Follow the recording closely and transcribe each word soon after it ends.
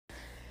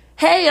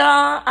Hey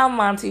y'all, I'm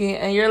Monty,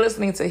 and you're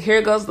listening to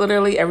Here Goes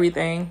Literally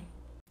Everything.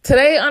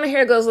 Today on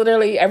Here Goes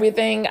Literally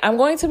Everything, I'm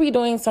going to be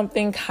doing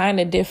something kind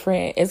of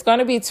different. It's going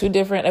to be 2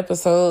 different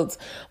episodes,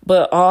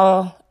 but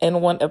all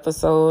in one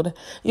episode.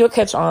 You'll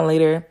catch on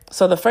later.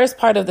 So the first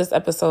part of this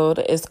episode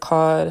is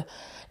called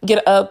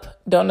Get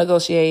Up, Don't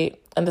Negotiate.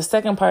 And the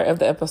second part of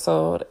the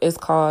episode is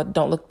called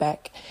Don't Look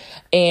Back.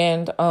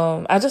 And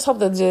I just hope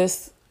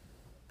that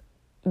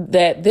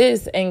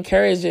this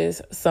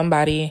encourages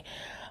somebody.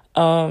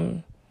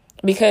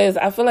 Because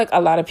I feel like a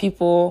lot of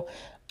people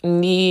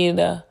need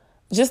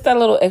just that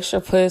little extra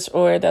push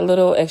or that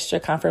little extra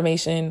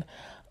confirmation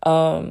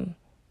to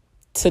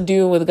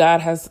do what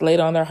God has laid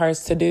on their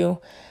hearts to do.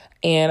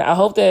 And I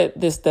hope that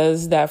this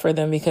does that for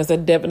them, because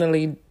it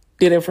definitely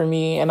did it for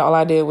me. And all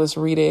I did was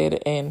read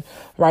it and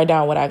write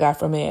down what I got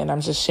from it. And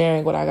I'm just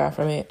sharing what I got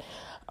from it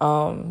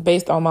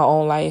based on my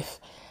own life.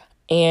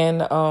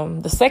 And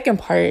the second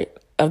part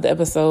of the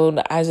episode,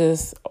 I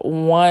just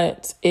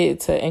want it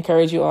to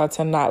encourage you all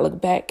to not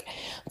look back,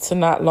 to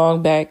not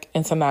long back,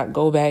 and to not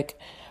go back.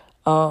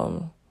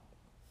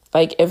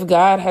 Like if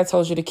God had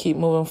told you to keep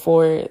moving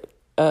forward,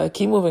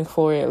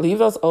 leave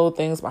those old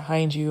things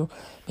behind you,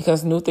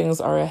 because new things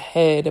are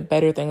ahead,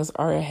 better things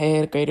are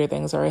ahead, greater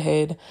things are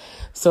ahead.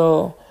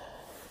 So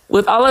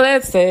with all of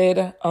that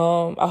said,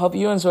 I hope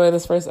you enjoy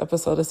this first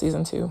episode of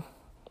season 2.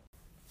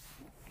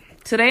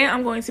 Today,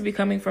 I'm going to be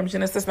coming from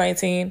Genesis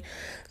 19.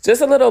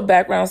 Just a little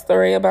background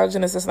story about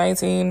Genesis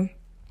 19.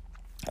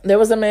 There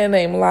was a man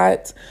named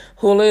Lot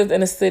who lived in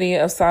the city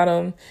of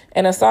Sodom.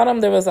 And in Sodom,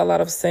 there was a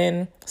lot of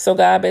sin. So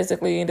God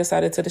basically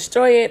decided to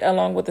destroy it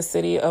along with the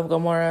city of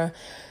Gomorrah.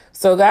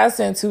 So God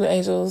sent 2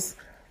 angels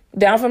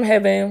down from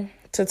heaven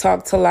to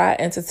talk to Lot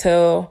and to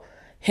tell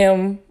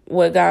him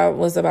what God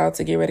was about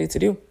to get ready to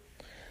do.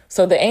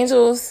 So the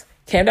angels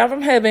came down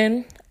from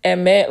heaven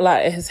and met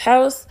Lot at his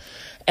house.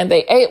 And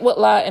they ate with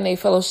Lot and they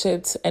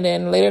fellowshiped. And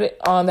then later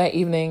on that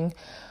evening,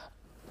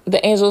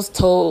 the angels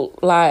told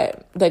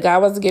Lot that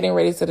God was getting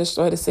ready to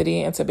destroy the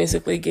city and to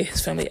basically get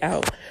his family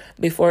out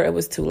before it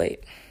was too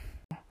late.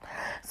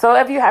 So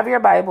if you have your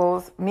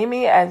Bibles, meet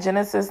me at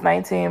Genesis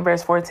 19,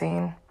 verse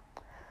 14.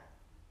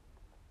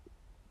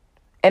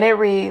 And it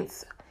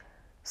reads,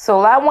 "So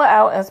Lot went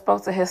out and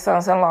spoke to his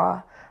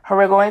sons-in-law, who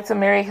were going to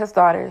marry his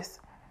daughters.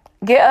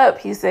 'Get up,'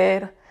 he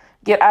said,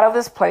 'get out of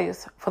this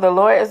place, for the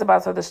Lord is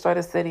about to destroy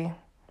the city.'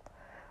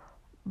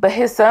 But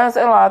his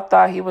sons-in-law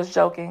thought he was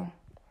joking.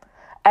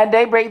 At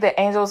daybreak, the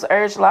angels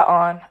urged Lot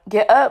on,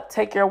 'Get up,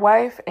 take your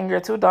wife and your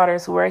 2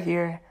 daughters who are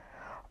here,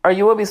 or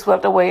you will be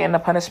swept away in the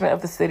punishment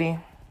of the city.'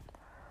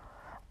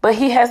 But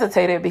he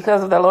hesitated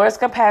because of the Lord's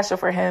compassion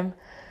for him.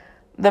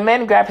 The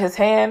men grabbed his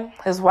hand,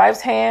 his wife's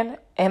hand,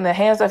 and the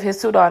hands of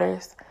his 2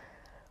 daughters.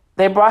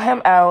 They brought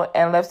him out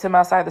and left him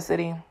outside the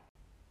city."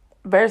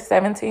 Verse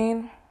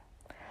 17.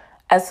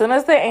 As soon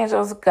as the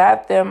angels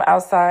got them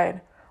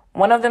outside,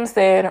 one of them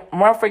said,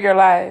 "Run for your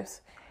lives.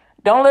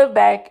 Don't look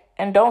back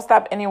and don't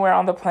stop anywhere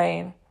on the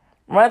plain.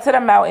 Run to the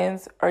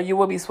mountains or you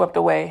will be swept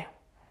away."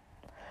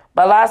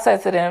 But Lot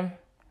said to them,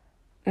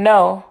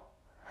 "No,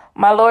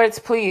 my lords,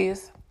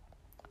 please.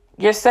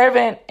 Your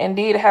servant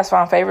indeed has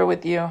found favor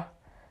with you,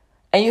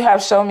 and you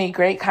have shown me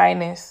great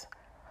kindness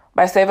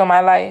by saving my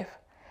life.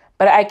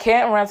 But I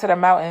can't run to the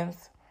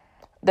mountains.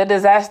 The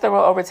disaster will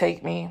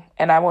overtake me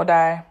and I will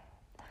die.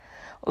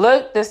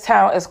 Look, this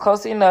town is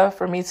close enough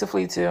for me to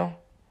flee to.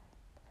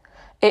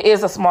 It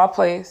is a small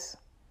place.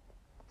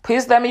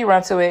 Please let me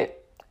run to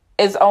it.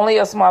 It's only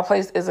a small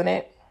place, isn't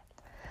it?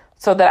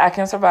 So that I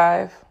can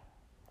survive."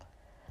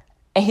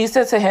 And he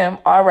said to him,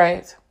 "All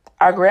right,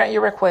 I'll grant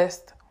your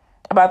request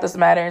about this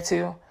matter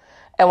too,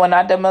 and will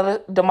not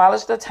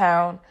demolish the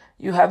town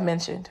you have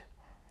mentioned.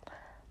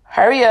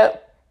 Hurry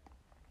up,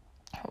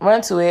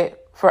 run to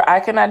it, for I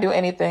cannot do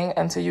anything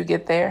until you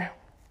get there."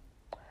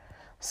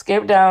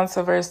 Skip down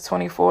to verse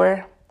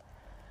 24.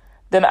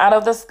 Then out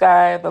of the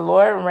sky, the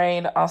Lord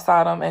rained on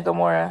Sodom and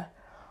Gomorrah,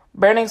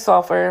 burning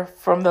sulfur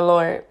from the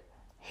Lord.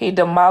 He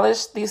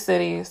demolished these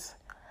cities,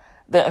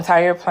 the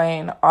entire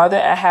plain, all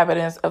the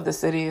inhabitants of the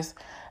cities,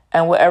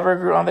 and whatever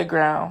grew on the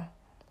ground.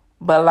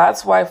 But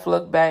Lot's wife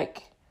looked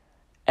back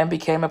and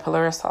became a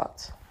pillar of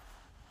salt.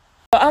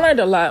 I learned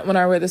a lot when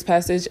I read this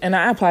passage, and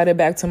I applied it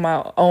back to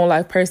my own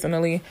life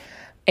personally.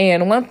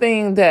 And one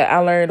thing that I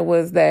learned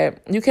was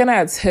that you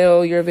cannot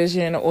tell your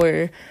vision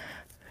or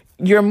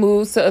your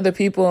moves to other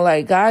people.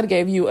 Like, God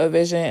gave you a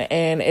vision,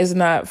 and it's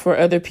not for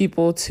other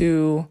people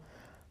to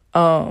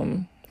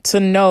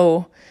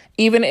know,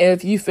 even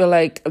if you feel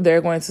like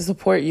they're going to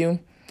support you.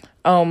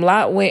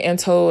 Lot went and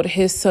told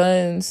his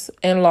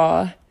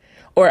sons-in-law,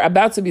 or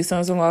about to be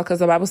sons-in-law, because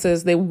the Bible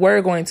says they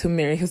were going to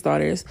marry his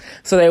daughters.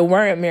 So they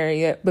weren't married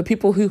yet, but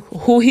people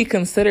who he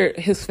considered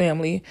his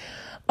family,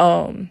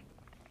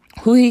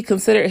 who he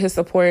considered his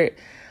support,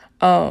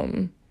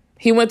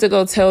 he went to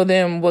go tell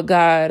them what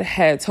God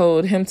had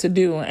told him to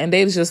do, and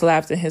they just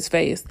laughed in his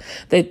face.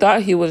 They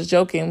thought he was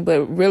joking,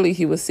 but really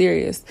he was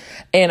serious.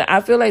 And I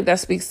feel like that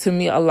speaks to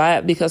me a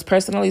lot, because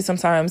personally,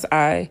 sometimes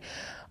I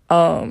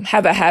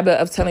have a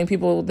habit of telling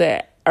people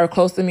that are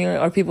close to me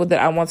or people that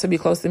I want to be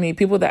close to me,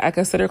 people that I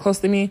consider close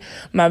to me,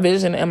 my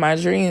vision and my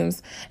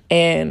dreams.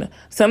 And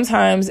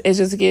sometimes it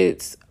just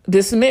gets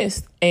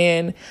dismissed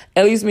and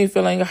it leaves me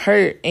feeling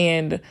hurt.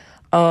 And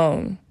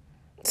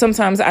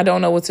sometimes I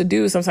don't know what to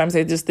do. Sometimes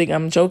they just think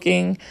I'm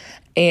joking.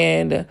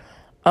 And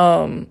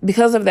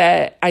because of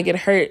that, I get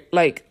hurt.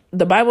 Like,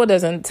 the Bible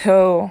doesn't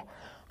tell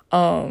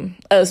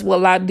us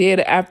what Lot did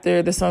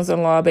after the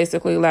sons-in-law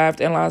basically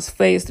laughed in Lot's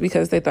face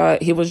because they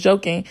thought he was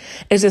joking.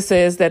 It just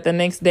says that the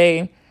next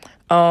day,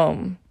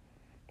 the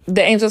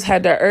angels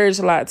had to urge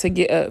Lot to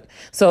get up.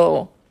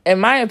 So in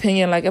my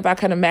opinion, like, if I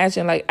can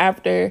imagine, like,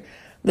 after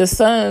the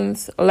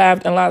sons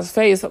laughed in Lot's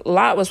face,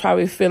 Lot was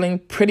probably feeling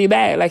pretty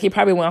bad. Like, he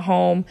probably went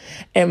home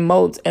and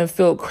moped and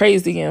felt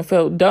crazy and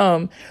felt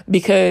dumb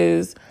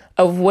because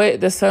of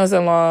what the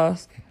sons-in-law,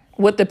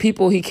 what the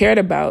people he cared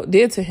about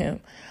did to him.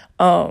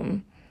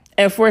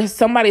 And for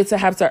somebody to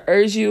have to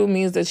urge you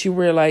means that you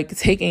were, like,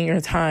 taking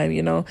your time,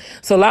 you know?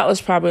 So Lot was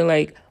probably,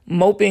 like,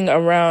 moping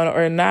around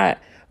or not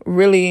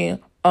really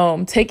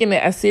taking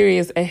it as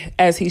serious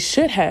as he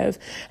should have.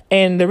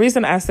 And the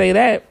reason I say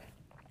that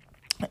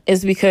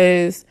is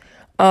because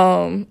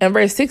in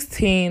verse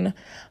 16,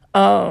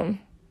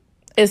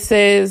 it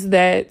says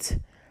that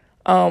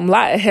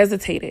Lot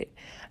hesitated.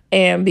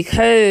 And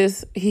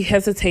because he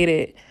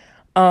hesitated,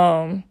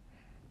 God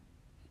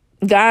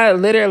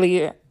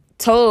literally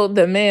told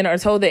the men or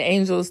told the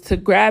angels to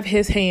grab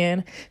his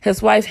hand,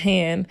 his wife's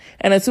hand,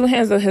 and the two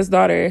hands of his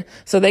daughter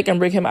so they can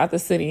bring him out the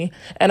city.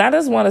 And I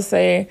just want to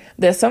say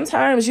that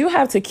sometimes you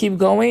have to keep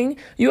going.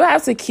 You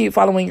have to keep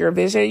following your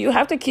vision. You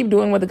have to keep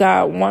doing what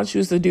God wants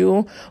you to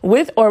do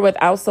with or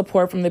without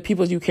support from the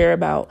people you care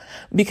about.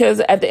 Because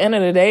at the end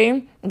of the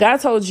day, God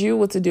told you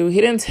what to do. He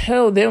didn't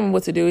tell them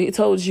what to do. He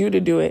told you to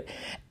do it.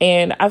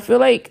 And I feel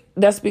like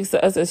that speaks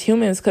to us as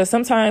humans, because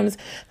sometimes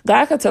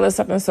God could tell us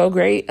something so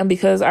great, and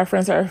because our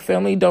friends or our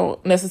family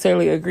don't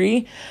necessarily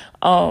agree,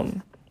 or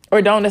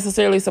don't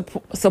necessarily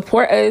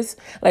support us,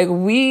 like,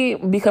 we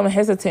become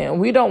hesitant.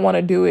 We don't want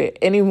to do it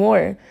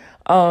anymore,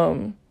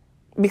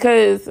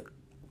 because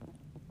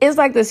it's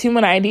like this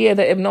human idea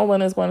that if no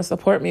one is going to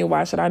support me,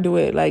 why should I do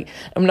it? Like,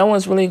 if no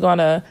one's really going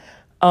to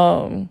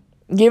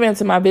give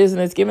into my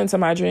business, give into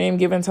my dream,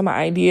 give into my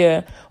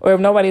idea, or if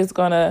nobody's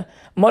going to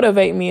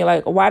motivate me,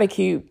 like, why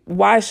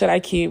should I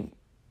keep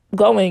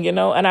going, you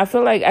know? And I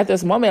feel like at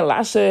this moment,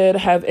 Lot should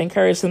have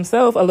encouraged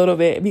himself a little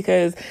bit,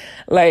 because,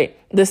 like,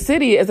 the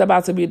city is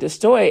about to be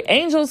destroyed.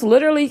 Angels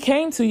literally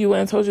came to you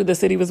and told you the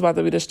city was about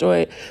to be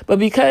destroyed. But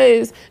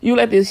because you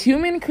let these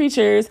human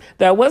creatures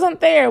that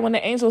wasn't there when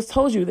the angels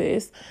told you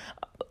this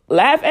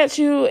laugh at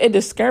you, it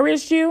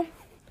discouraged you.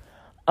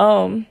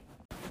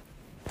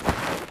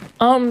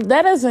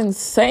 That is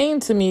insane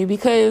to me,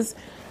 because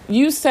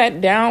you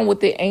sat down with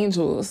the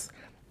angels,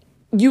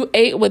 you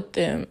ate with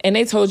them, and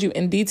they told you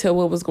in detail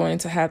what was going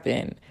to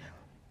happen.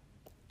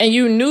 And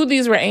you knew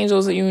these were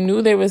angels, and you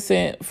knew they were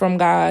sent from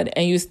God,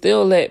 and you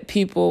still let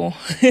people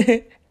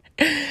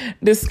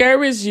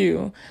discourage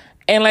you.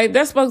 And, like,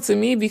 that spoke to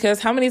me,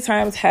 because how many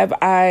times have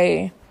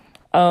I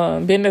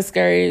been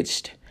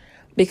discouraged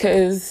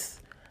because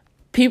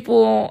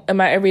people in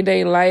my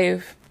everyday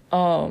life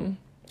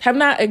have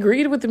not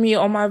agreed with me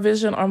on my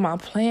vision or my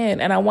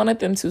plan, and I wanted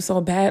them to so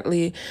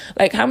badly.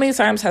 Like, how many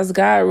times has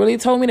God really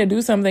told me to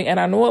do something and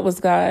I know it was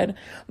God,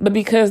 but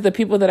because the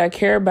people that I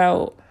care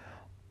about,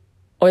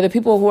 or the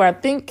people who I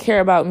think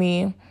care about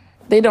me,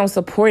 they don't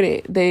support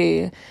it.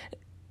 They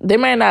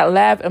might not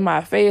laugh in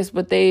my face,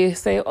 but they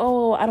say,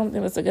 "Oh, I don't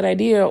think that's a good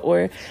idea,"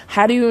 or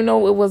 "How do you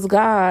know it was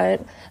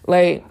God?"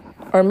 Like,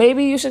 or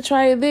maybe you should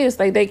try this.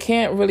 Like, they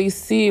can't really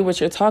see what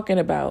you're talking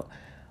about.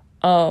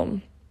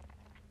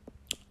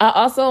 I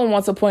also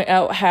want to point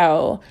out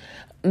how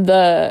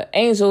the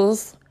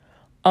angels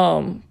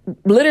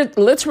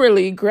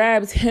literally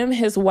grabbed him,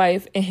 his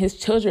wife, and his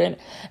children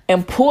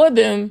and pulled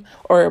them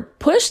or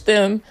pushed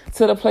them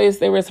to the place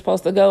they were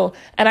supposed to go.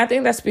 And I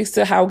think that speaks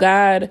to how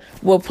God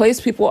will place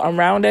people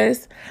around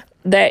us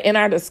that in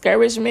our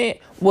discouragement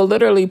will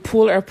literally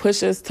pull or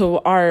push us to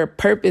our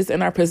purpose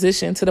and our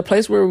position, to the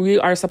place where we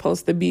are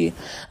supposed to be.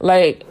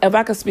 Like, if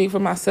I could speak for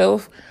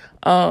myself,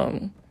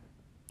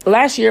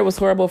 last year was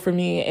horrible for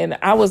me, and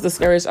I was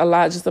discouraged a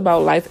lot just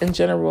about life in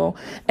general.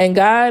 And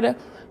God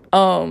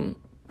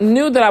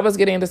knew that I was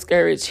getting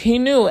discouraged. He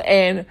knew.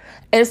 And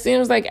it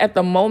seems like at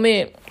the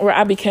moment where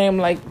I became,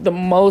 like, the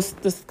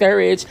most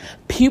discouraged,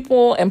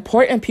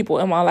 important people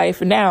in my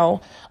life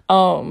now,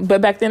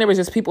 but back then it was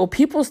just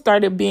people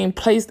started being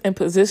placed in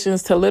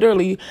positions to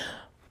literally,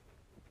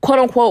 quote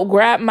unquote,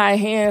 grab my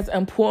hands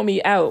and pull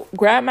me out,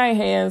 grab my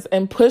hands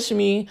and push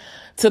me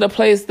to the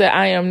place that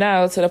I am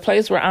now, to the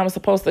place where I'm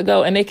supposed to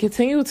go. And they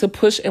continue to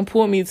push and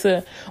pull me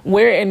to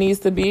where it needs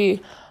to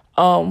be,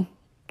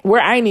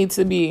 where I need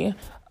to be,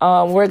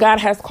 where God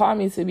has called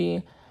me to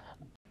be.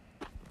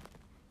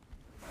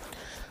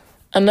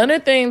 Another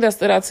thing that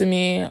stood out to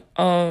me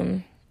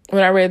when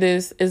I read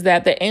this is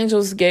that the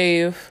angels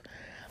gave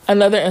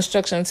another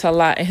instruction to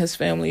Lot and his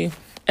family.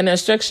 And the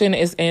instruction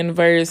is in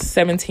verse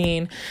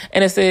 17.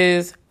 And it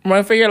says,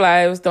 Run for your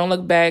lives. Don't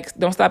look back.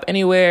 Don't stop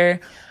anywhere.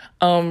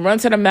 Run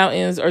to the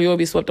mountains or you will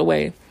be swept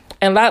away.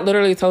 And Lot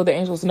literally told the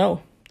angels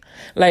no.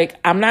 Like,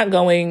 I'm not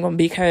going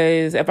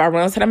because if I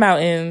run to the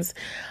mountains,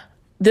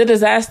 the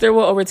disaster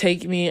will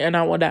overtake me and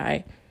I will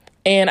die.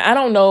 And I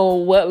don't know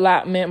what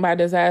Lot meant by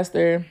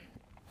disaster.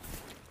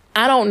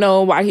 I don't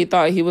know why he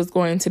thought he was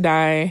going to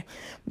die,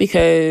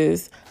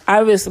 because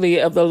obviously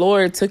if the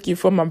Lord took you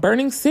from a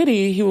burning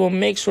city, he will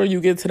make sure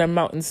you get to the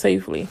mountain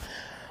safely.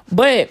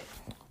 But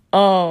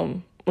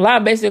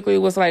Lot basically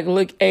was like,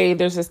 look, hey,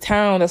 there's this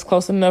town that's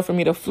close enough for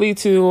me to flee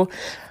to.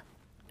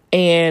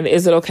 And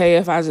is it okay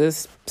if I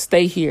just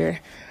stay here?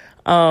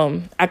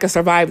 I could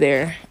survive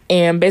there.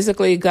 And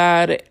basically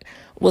God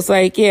was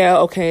like, yeah,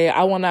 okay,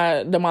 I want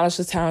to demolish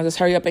this town. Just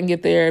hurry up and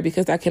get there,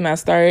 because I cannot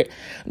start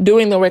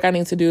doing the work I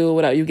need to do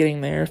without you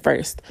getting there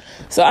first.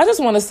 So I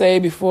just want to say,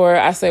 before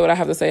I say what I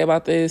have to say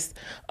about this,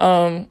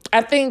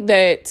 I think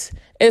that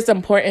it's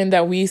important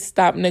that we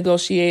stop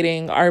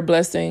negotiating our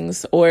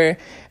blessings or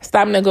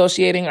stop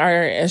negotiating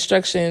our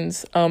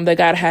instructions that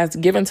God has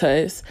given to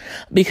us,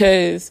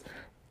 because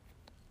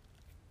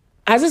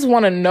I just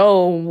want to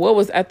know what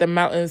was at the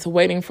mountains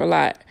waiting for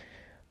Lot.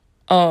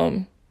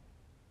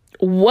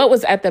 What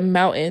was at the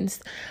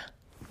mountains?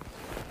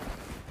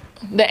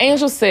 The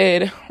angel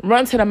said,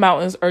 run to the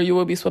mountains or you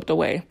will be swept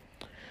away.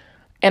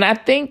 And I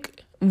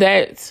think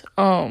that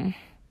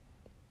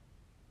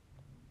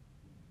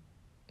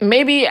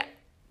maybe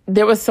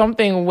there was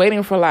something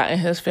waiting for Lot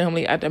and his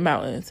family at the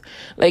mountains.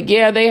 Like,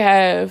 yeah, they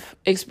have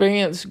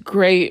experienced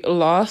great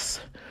loss,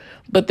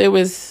 but there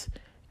was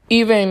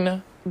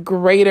even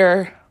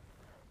greater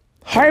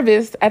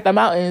harvest at the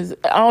mountains.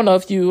 I don't know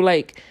if you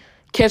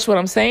catch what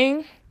I'm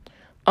saying.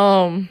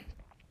 And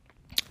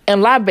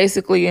Lot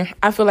basically,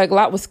 I feel like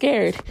Lot was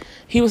scared.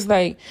 He was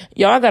like,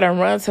 y'all gotta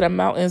run to the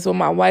mountains with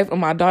my wife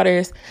and my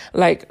daughters.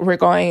 Like,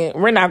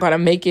 we're not gonna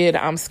make it.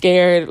 I'm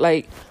scared.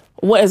 Like,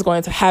 what is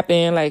going to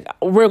happen? Like,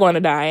 we're going to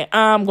die.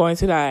 I'm going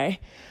to die.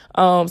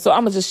 So I'm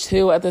gonna just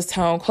chill at this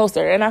town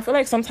closer. And I feel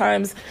like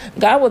sometimes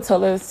God will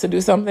tell us to do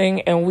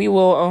something and we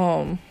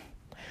will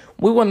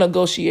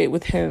negotiate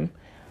with him.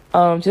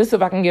 Just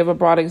if I can give a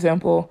broad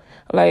example,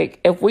 like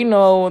if we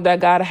know that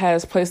God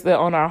has placed it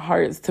on our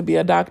hearts to be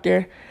a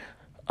doctor,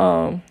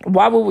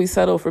 why would we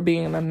settle for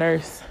being a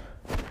nurse?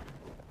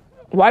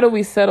 Why do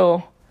we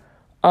settle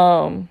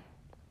at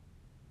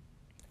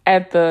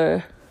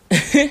the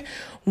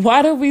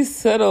why do we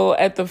settle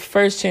at the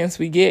first chance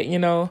we get,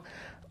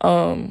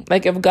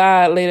 like if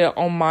God laid it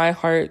on my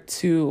heart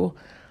to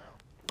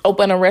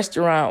open a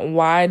restaurant,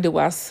 why do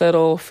I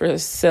settle for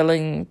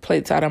selling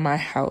plates out of my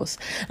house?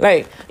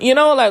 Why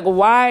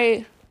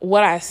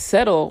would I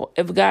settle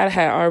if God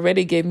had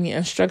already gave me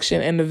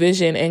instruction and the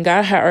vision, and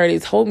God had already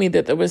told me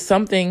that there was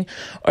something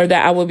or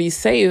that I would be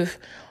safe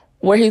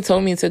where he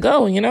told me to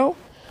go,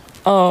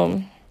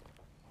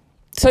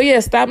 So yeah,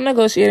 stop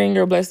negotiating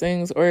your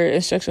blessings or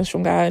instructions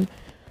from God.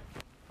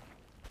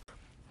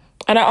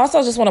 And I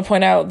also just want to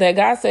point out that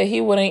God said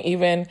he wouldn't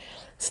even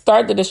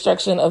start the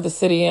destruction of the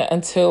city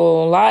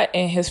until Lot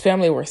and his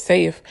family were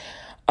safe.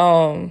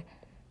 He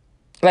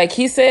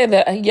said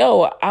that,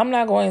 I'm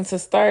not going to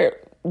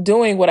start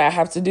doing what I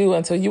have to do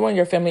until you and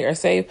your family are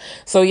safe.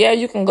 So yeah,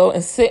 you can go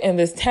and sit in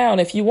this town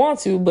if you want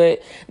to,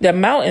 but the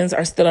mountains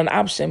are still an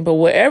option. But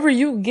wherever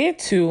you get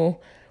to,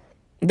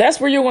 that's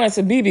where you're going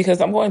to be, because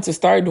I'm going to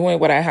start doing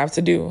what I have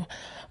to do.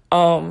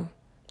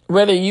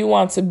 Whether you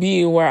want to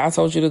be where I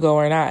told you to go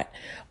or not,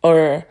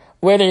 or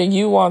whether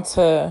you want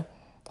to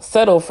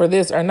settle for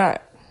this or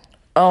not.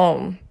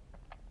 And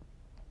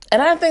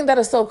I think that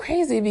is so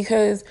crazy,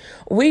 because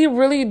we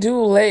really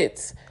do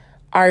let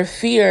our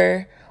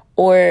fear,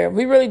 or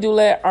we really do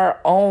let our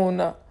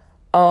own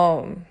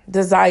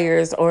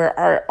desires or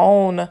our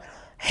own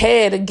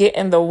head get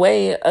in the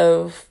way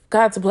of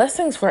God's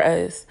blessings for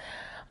us.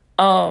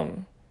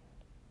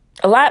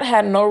 Lot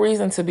had no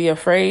reason to be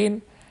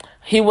afraid.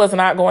 He was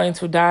not going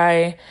to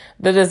die.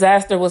 The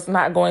disaster was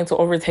not going to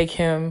overtake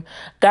him.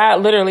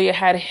 God literally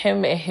had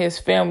him and his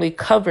family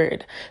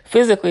covered.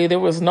 Physically, there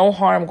was no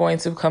harm going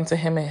to come to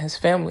him and his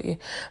family.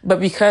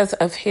 But because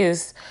of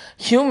his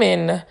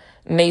human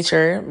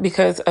nature,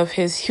 because of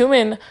his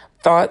human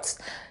thoughts,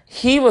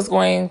 he was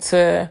going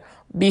to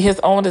be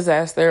his own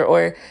disaster,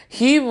 or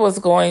he was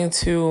going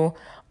to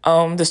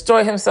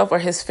destroy himself or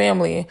his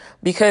family,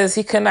 because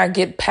he could not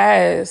get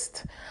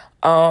past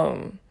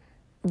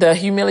the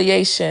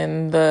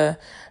humiliation, the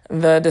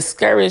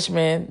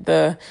discouragement,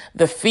 the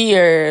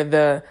fear,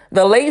 the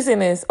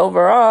laziness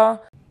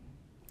overall.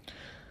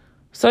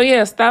 So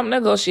yeah, stop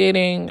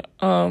negotiating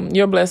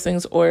your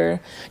blessings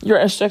or your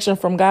instruction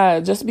from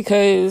God just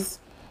because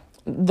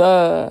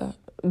the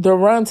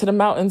run to the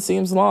mountain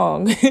seems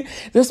long,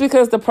 just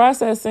because the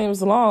process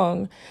seems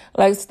long.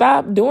 Like,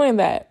 stop doing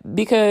that,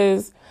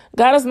 because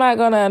God is not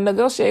going to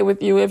negotiate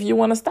with you if you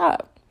want to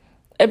stop.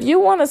 If you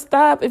want to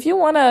stop, if you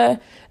want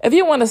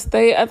to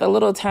stay at the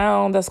little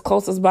town that's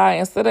closest by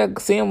instead of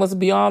seeing what's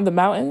beyond the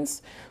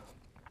mountains,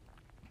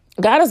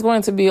 God is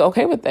going to be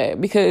okay with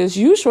that, because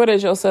you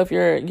shorted yourself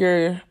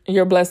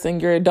your blessing,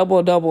 your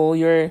double,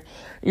 your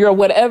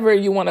whatever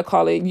you want to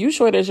call it. You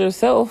shorted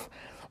yourself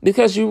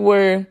because you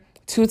were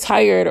too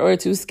tired or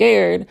too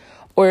scared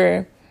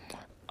or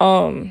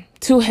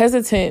too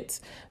hesitant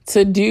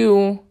to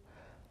do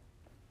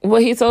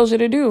what he told you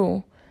to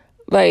do.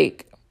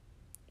 Like,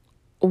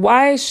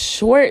 why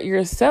short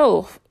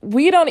yourself?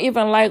 We don't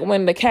even like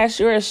when the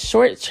cashier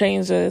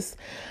shortchanges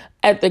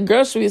at the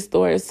grocery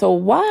store. So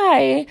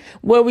why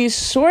would we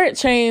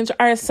shortchange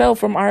ourselves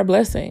from our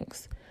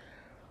blessings?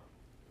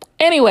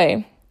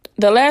 Anyway,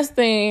 the last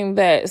thing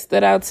that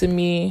stood out to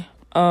me,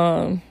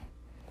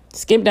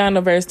 skip down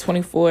to verse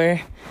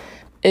 24,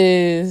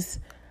 is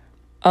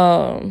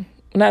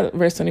not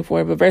verse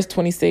 24, but verse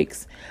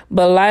 26.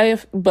 But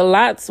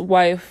Lot's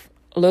wife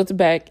looked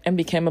back and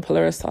became a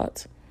pillar of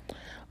salt.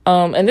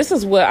 And this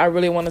is what I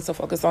really wanted to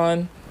focus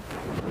on.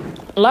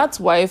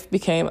 Lot's wife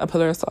became a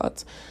pillar of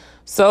salt.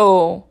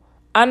 So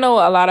I know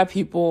a lot of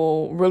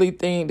people really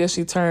think that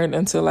she turned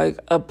into like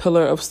a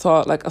pillar of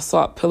salt, like a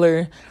salt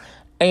pillar.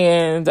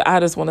 And I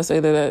just want to say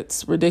that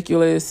that's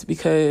ridiculous,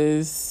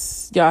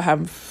 because y'all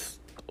have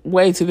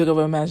way too big of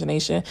an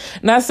imagination.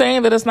 Not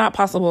saying that it's not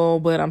possible,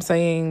 but I'm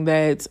saying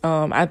that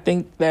I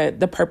think that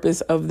the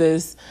purpose of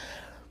this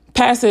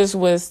passage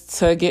was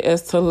to get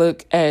us to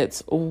look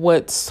at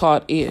what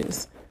salt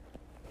is.